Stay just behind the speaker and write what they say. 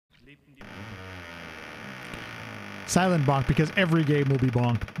Silent bonk, because every game will be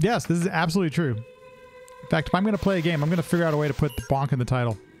bonk. Yes, this is absolutely true. In fact, if I'm going to play a game, I'm going to figure out a way to put the bonk in the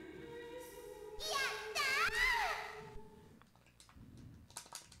title.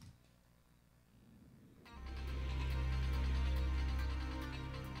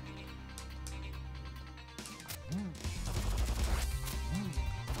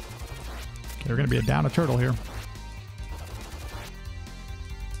 Okay, we're going to be down a turtle here.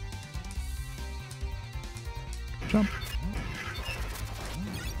 Jump.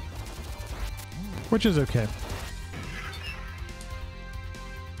 Which is okay.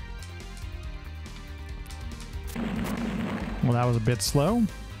 Well, that was a bit slow.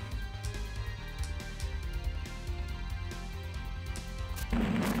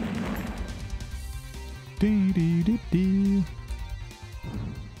 Dee, dee, dee, dee.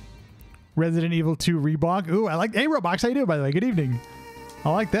 Resident Evil 2 Rebonk. Ooh, I like... Hey, Roblox, how you doing, by the way? Good evening.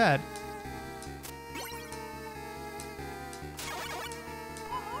 I like that.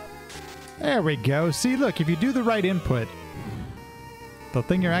 There we go. See, look, if you do the right input, the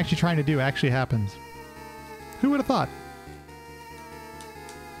thing you're actually trying to do actually happens. Who would have thought?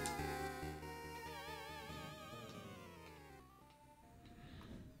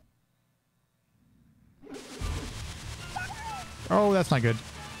 Oh, that's not good.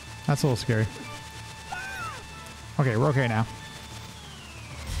 That's a little scary. Okay, we're okay now.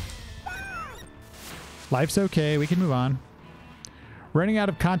 Life's okay. We can move on. Running out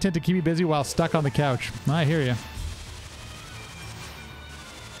of content to keep me busy while stuck on the couch. I hear you.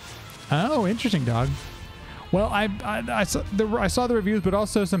 Oh, interesting, dog. Well, I saw the reviews, but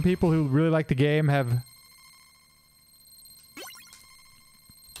also some people who really like the game have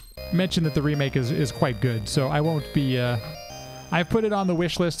mentioned that the remake is quite good. So I won't be... I've put it on the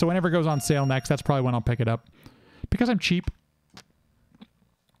wish list, so whenever it goes on sale next, that's probably when I'll pick it up. Because I'm cheap.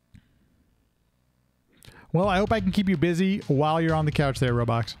 Well, I hope I can keep you busy while you're on the couch there,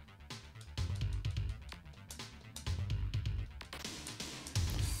 Roblox.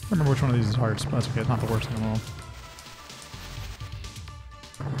 I don't remember which one of these is hard, but that's okay. It's not the worst in the world.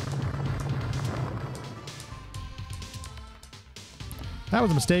 That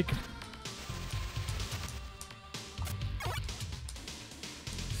was a mistake.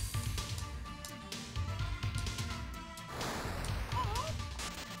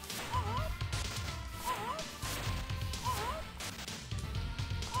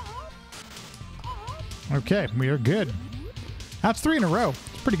 Okay, we are good. That's 3 in a row.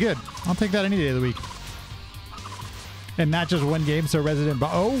 It's pretty good. I'll take that any day of the week. And not just one game, so Resident Evil.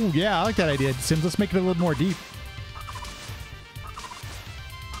 Oh, yeah, I like that idea. Sims, let's make it a little more deep.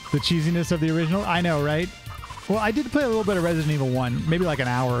 The cheesiness of the original? I know, right? Well, I did play a little bit of Resident Evil 1, maybe like an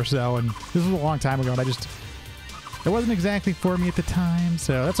hour or so, and this was a long time ago, and it wasn't exactly for me at the time,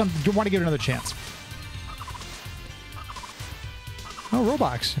 so that's something I want to give it another chance. Oh,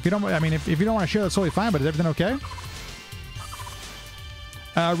 Roblox. If you don't, I mean, if you don't want to share, that's totally fine. But is everything okay?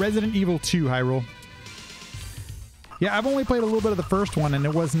 Resident Evil 2, Hyrule. Yeah, I've only played a little bit of the first one, and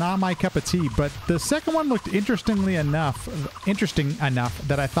it was not my cup of tea. But the second one looked interesting enough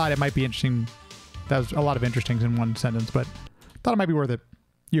that I thought it might be interesting. That was a lot of interestings in one sentence, but thought it might be worth it.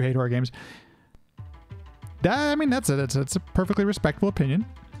 You hate horror games. I mean, that's a perfectly respectable opinion.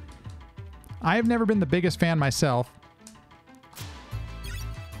 I have never been the biggest fan myself.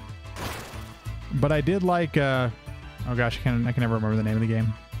 But I did like, oh gosh, I can never remember the name of the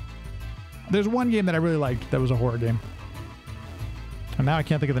game. There's one game that I really liked that was a horror game. And now I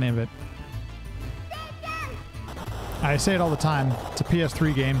can't think of the name of it. I say it all the time. It's a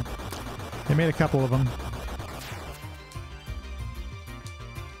PS3 game. They made a couple of them.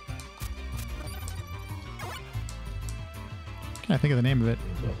 Can't think of the name of it.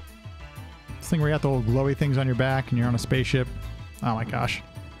 This thing where you got the little glowy things on your back and you're on a spaceship. Oh my gosh.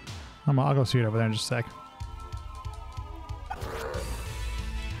 I'll go see it over there in just a sec.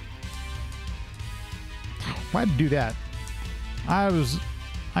 Why'd you do that? I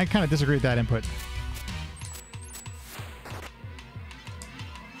kind of disagree with that input.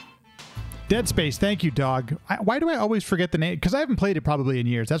 Dead Space, thank you, dog. Why do I always forget the name? Because I haven't played it probably in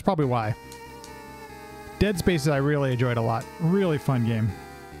years. That's probably why. Dead Space I really enjoyed a lot. Really fun game.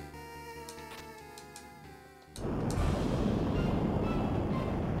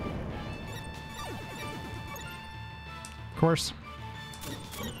 Of course.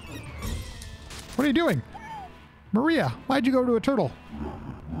 What are you doing? Maria, why'd you go to a turtle?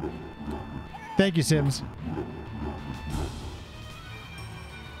 Thank you, Sims.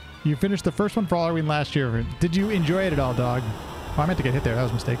 You finished the first one for Halloween last year. Did you enjoy it at all, dog? Oh, I meant to get hit there. That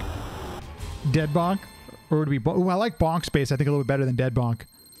was a mistake. Dead Bonk? Or would it be... Ooh, I like Bonk Space, I think, a little bit better than Dead Bonk.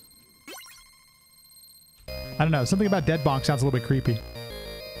 I don't know. Something about Dead Bonk sounds a little bit creepy.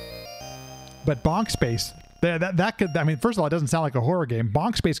 But Bonk Space, that could, I mean, first of all, it doesn't sound like a horror game.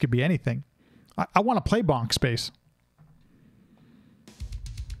 Bonk Space could be anything. I want to play Bonk Space.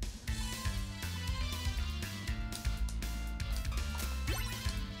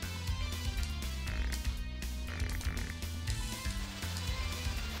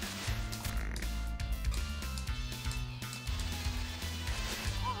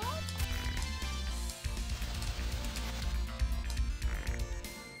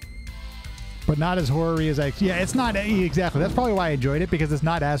 But not as horror-y as I... Yeah, it's not... Exactly. That's probably why I enjoyed it, because it's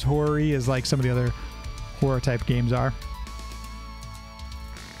not as horror-y as like some of the other horror-type games are.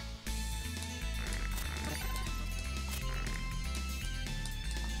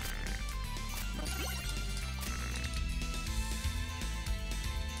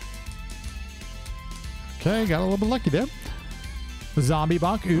 Okay, got a little bit lucky there. Zombie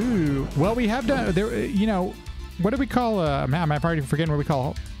Bonk. Ooh. Well, we have done... There, you know... What do we call... man, I'm already forgetting what we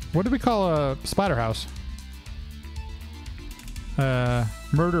call... What do we call a Splatterhouse?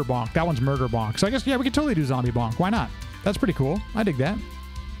 Murder Bonk. That one's Murder Bonk. So I guess, yeah, we could totally do Zombie Bonk. Why not? That's pretty cool. I dig that.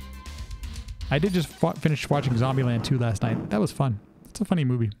 I did just finish watching Zombieland 2 last night. That was fun. It's a funny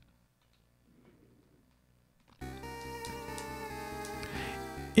movie.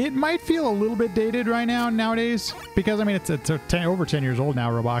 It might feel a little bit dated right now, nowadays, because, I mean, it's over 10 years old now,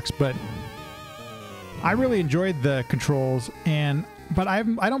 Roblox, but I really enjoyed the controls, but I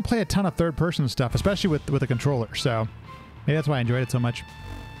don't play a ton of third-person stuff, especially with a controller, so maybe that's why I enjoyed it so much.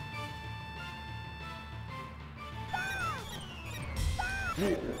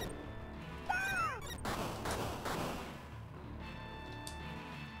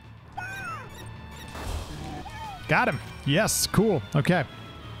 Got him. Yes, cool. Okay.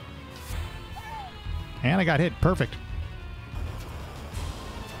 And I got hit. Perfect.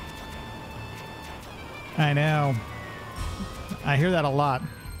 I know. I hear that a lot.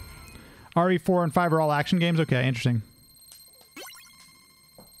 RE4 and 5 are all action games? Okay, interesting.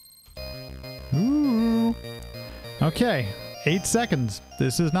 Ooh. Okay, 8 seconds.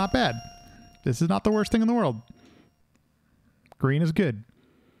 This is not bad. This is not the worst thing in the world. Green is good.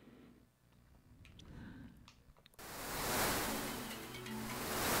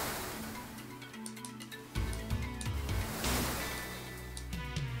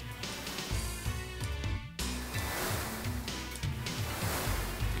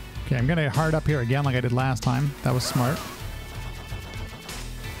 Okay, I'm gonna hard up here again like I did last time. That was smart.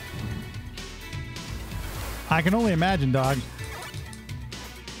 I can only imagine, dog.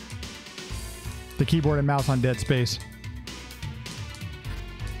 The keyboard and mouse on Dead Space.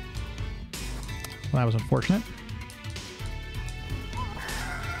 Well, that was unfortunate.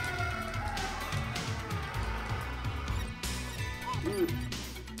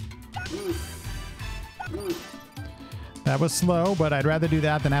 That was slow, but I'd rather do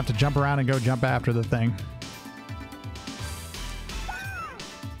that than have to jump around and go jump after the thing.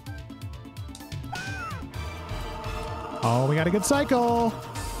 Oh, we got a good cycle.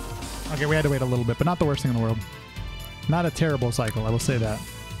 Okay, we had to wait a little bit, but not the worst thing in the world. Not a terrible cycle, I will say that.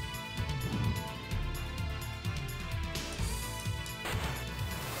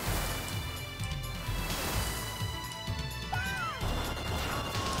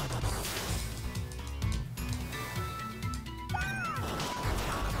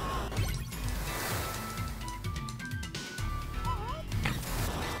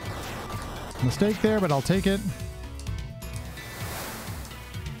 Mistake there, but I'll take it.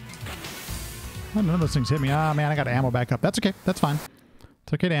 Oh, none of those things hit me. Ah, man, I got ammo back up. That's okay. That's fine.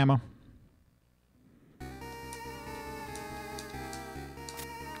 It's okay to ammo.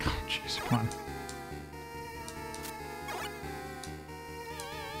 Oh, jeez. Come on.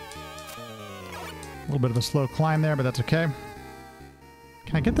 A little bit of a slow climb there, but that's okay.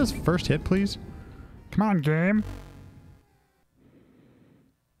 Can I get this first hit, please? Come on, game.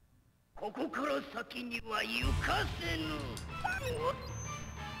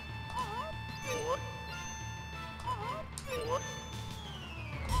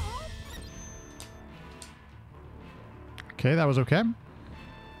 Okay, that was okay.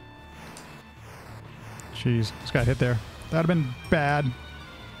 Jeez, just got hit there. That would have been bad.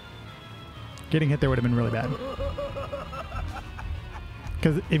 Getting hit there would have been really bad.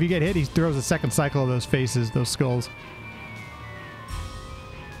 Because if you get hit, he throws a second cycle of those faces, those skulls.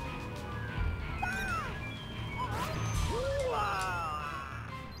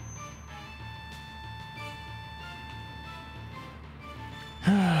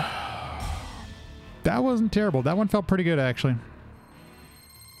 That wasn't terrible. That one felt pretty good, actually.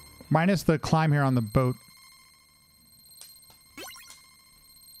 Minus the climb here on the boat.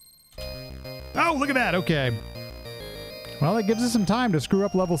 Oh, look at that. Okay. Well, it gives us some time to screw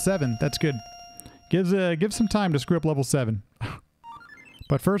up level 7. That's good. Gives some time to screw up level 7.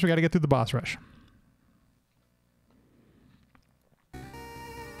 But first, we got to get through the boss rush.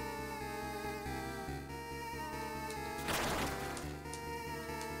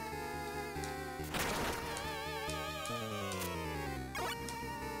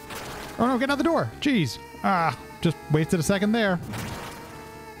 Oh no, get out the door. Jeez. Ah, just wasted a second there.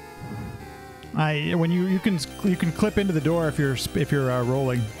 When you can clip into the door if you're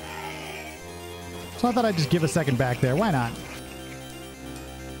rolling. So I thought I'd just give a second back there. Why not?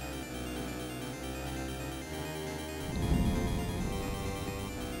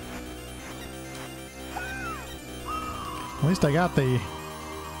 At least I got the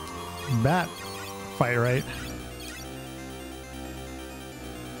bat fight right.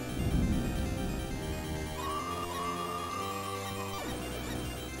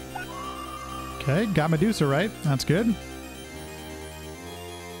 Okay, got Medusa right. That's good.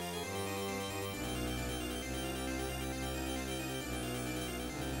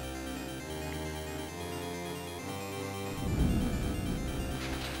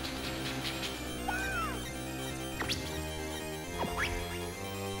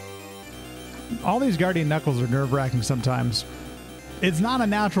 All these Guardian Knuckles are nerve-wracking sometimes. It's not a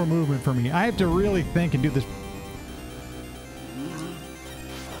natural movement for me. I have to really think and do this.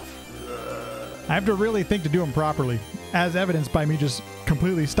 I have to really think to do them properly, as evidenced by me just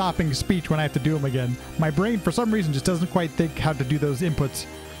completely stopping speech when I have to do them again. My brain, for some reason, just doesn't quite think how to do those inputs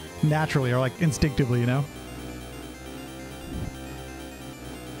naturally or like instinctively, you know?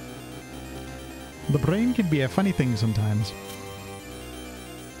 The brain can be a funny thing sometimes.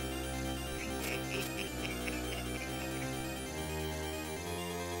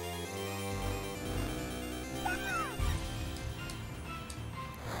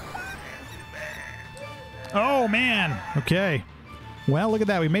 Oh, man. Okay. Well, look at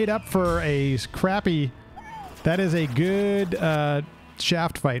that. We made up for a crappy... That is a good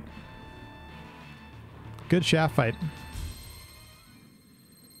shaft fight. Good shaft fight.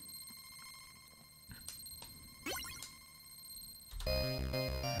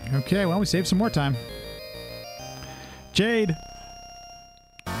 Okay, well, we saved some more time. Jade.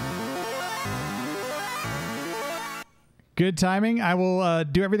 Good timing. I will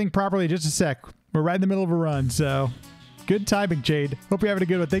do everything properly in just a sec. We're right in the middle of a run, so good timing, Jade. Hope you're having a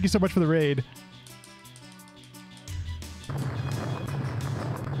good one. Thank you so much for the raid.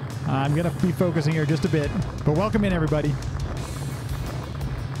 I'm going to be focusing here just a bit, but welcome in, everybody.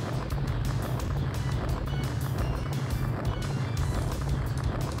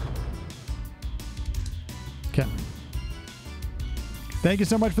 Okay. Thank you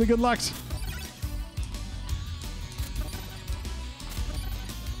so much for the good lucks.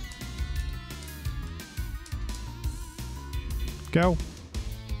 Go.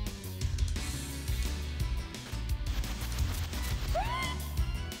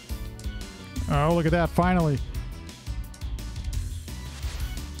 Oh, look at that, finally.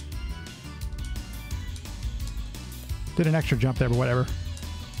 Did an extra jump there, but whatever.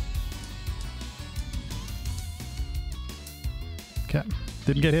 Okay.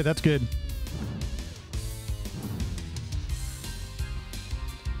 Didn't get hit, that's good.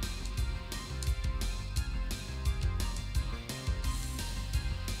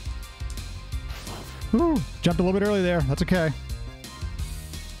 Woo, jumped a little bit early there. That's okay.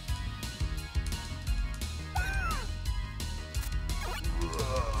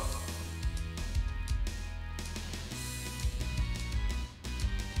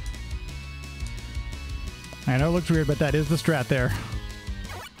 I know it looks weird, but that is the strat there.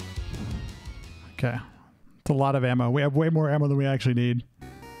 Okay. It's a lot of ammo. We have way more ammo than we actually need.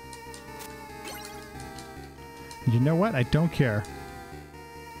 You know what? I don't care.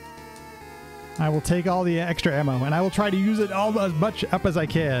 I will take all the extra ammo, and I will try to use it all as much up as I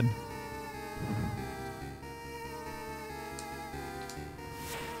can.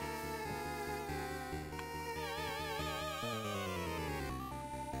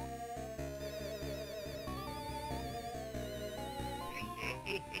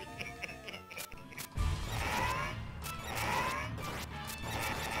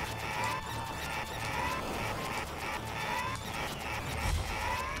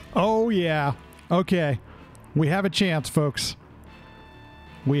 Oh, yeah. Okay. We have a chance, folks.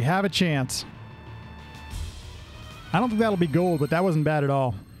 We have a chance. I don't think that'll be gold, but that wasn't bad at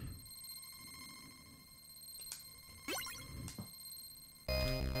all.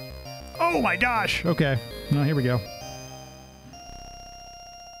 Oh, my gosh. Okay. Well, here we go.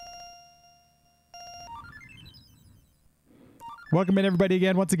 Welcome in, everybody,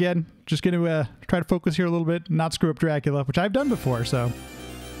 again. Once again, just going to try to focus here a little bit, not screw up Dracula, which I've done before, so.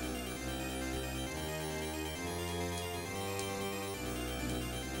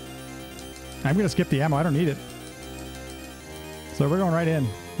 I'm going to skip the ammo. I don't need it. So we're going right in.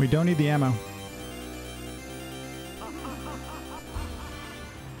 We don't need the ammo.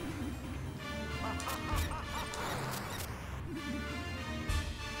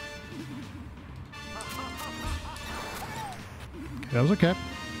 That was okay.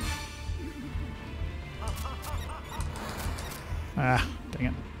 Ah, dang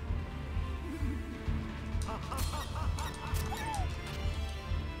it.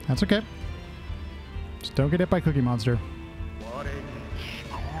 That's okay. Just don't get hit by Cookie Monster.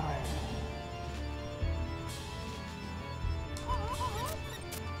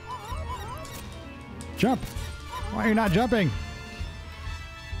 Jump! Why are you not jumping?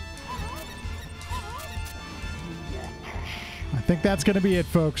 I think that's going to be it,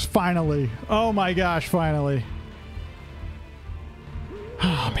 folks. Finally. Oh my gosh, finally.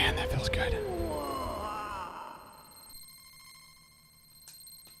 Oh man, that feels good.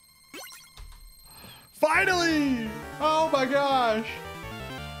 Finally! Oh my gosh.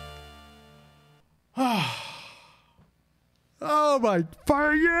 Oh my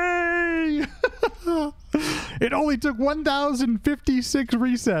fire, yay! It only took 1,056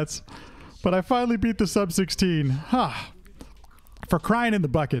 resets, but I finally beat the sub 16. Huh. For crying in the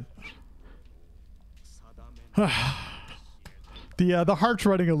bucket. The heart's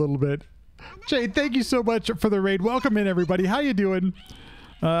running a little bit. Jay, thank you so much for the raid. Welcome in, everybody. How you doing?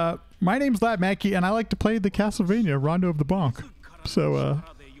 My name's Lat Mackey, and I like to play the Castlevania Rondo of the Bonk. So,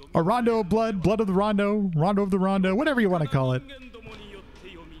 a Rondo of Blood, Blood of the Rondo, Rondo of the Rondo, whatever you want to call it.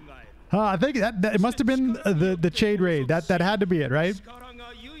 I think that it must have been the Chade raid. That had to be it, right?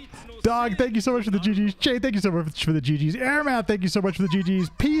 Dog, thank you so much for the GGs. Jay, thank you so much for the GGs. Airman, thank you so much for the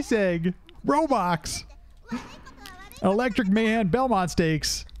GGs. Peace Egg, Robox, Electric Man, Belmont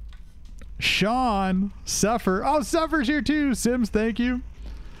Steaks, Sean, Suffer. Oh, Suffer's here too. Sims, thank you.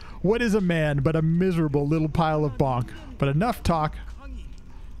 What is a man but a miserable little pile of bonk? But enough talk.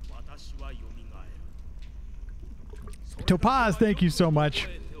 Topaz, thank you so much.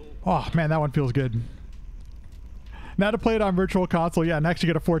 Oh man, that one feels good. Now to play it on Virtual Console, yeah, next you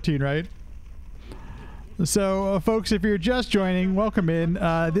get a 14, right? So, folks, if you're just joining, welcome in.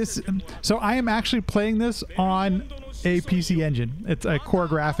 So I am actually playing this on a PC engine. It's a Core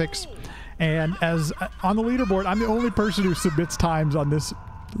Graphics, and as on the leaderboard, I'm the only person who submits times on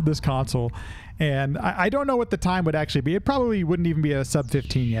this console, and I don't know what the time would actually be. It probably wouldn't even be a sub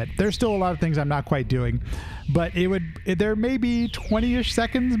 15 yet. There's still a lot of things I'm not quite doing, but there may be 20-ish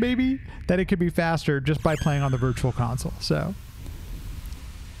seconds maybe that it could be faster just by playing on the Virtual Console. So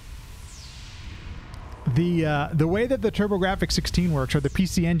the way that the TurboGrafx-16 works, or the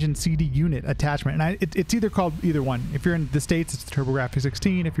PC Engine CD unit attachment, and it's either called either one. If you're in the States, it's the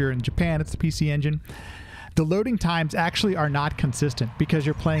TurboGrafx-16. If you're in Japan, it's the PC Engine. The loading times actually are not consistent because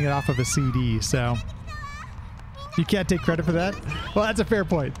you're playing it off of a CD, so you can't take credit for that. Well, that's a fair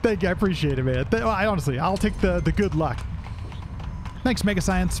point. Thank you. I appreciate it, man. Honestly, I'll take the good luck. Thanks, Mega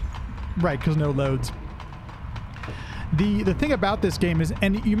Science. Right, because no loads. The thing about this game is,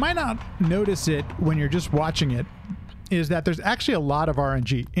 and you might not notice it when you're just watching it, is that there's actually a lot of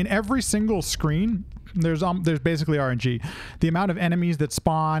RNG. In every single screen, there's basically RNG. The amount of enemies that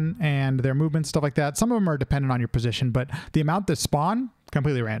spawn and their movements, stuff like that, some of them are dependent on your position, but the amount that spawn,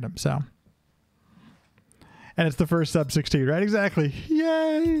 completely random, so. And it's the first sub 16, right? Exactly.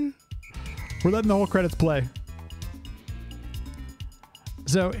 Yay! We're letting the whole credits play.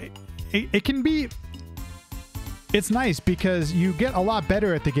 So it can be... It's nice because you get a lot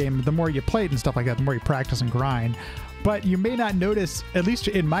better at the game the more you play it and stuff like that, the more you practice and grind. But you may not notice, at least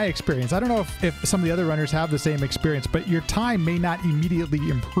in my experience, I don't know if some of the other runners have the same experience, but your time may not immediately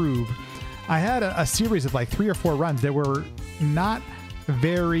improve. I had a series of like 3 or 4 runs that were not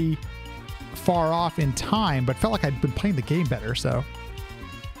very far off in time, but felt like I'd been playing the game better, so.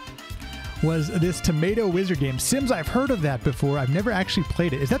 Was this Tomato Wizard game. Sims, I've heard of that before. I've never actually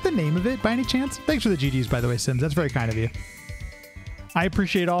played it. Is that the name of it by any chance? Thanks for the GGs, by the way, Sims. That's very kind of you. I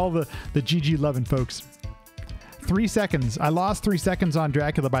appreciate all the GG loving, folks. 3 seconds. I lost 3 seconds on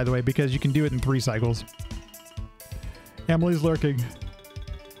Dracula, by the way, because you can do it in 3 cycles. Emily's lurking.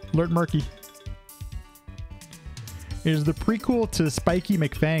 Alert Murky. It is the prequel to Spiky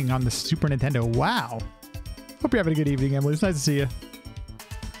McFang on the Super Nintendo. Wow. Hope you're having a good evening, Emily. It's nice to see you.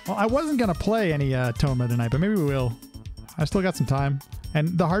 Well, I wasn't going to play any Toma tonight, but maybe we will. I still got some time.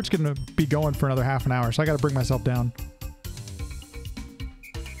 And the heart's going to be going for another half an hour, so I got to bring myself down.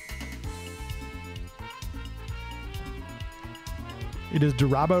 It is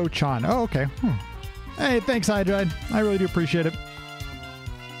Durabo-chan. Oh, okay. Hey, thanks, Hydride. I really do appreciate it.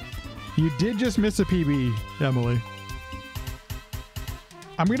 You did just miss a PB, Emily.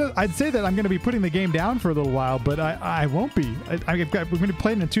 I'd say that I'm gonna be putting the game down for a little while, but I won't be. We're gonna be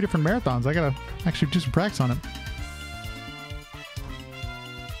playing in 2 different marathons. I gotta actually do some practice on it.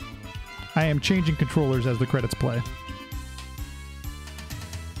 I am changing controllers as the credits play.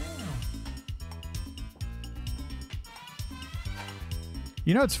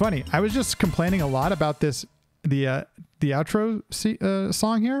 You know, it's funny. I was just complaining a lot about this, the outro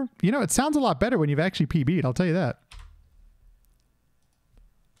song here. You know, it sounds a lot better when you've actually PB'd. I'll tell you that.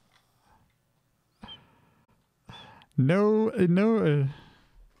 No.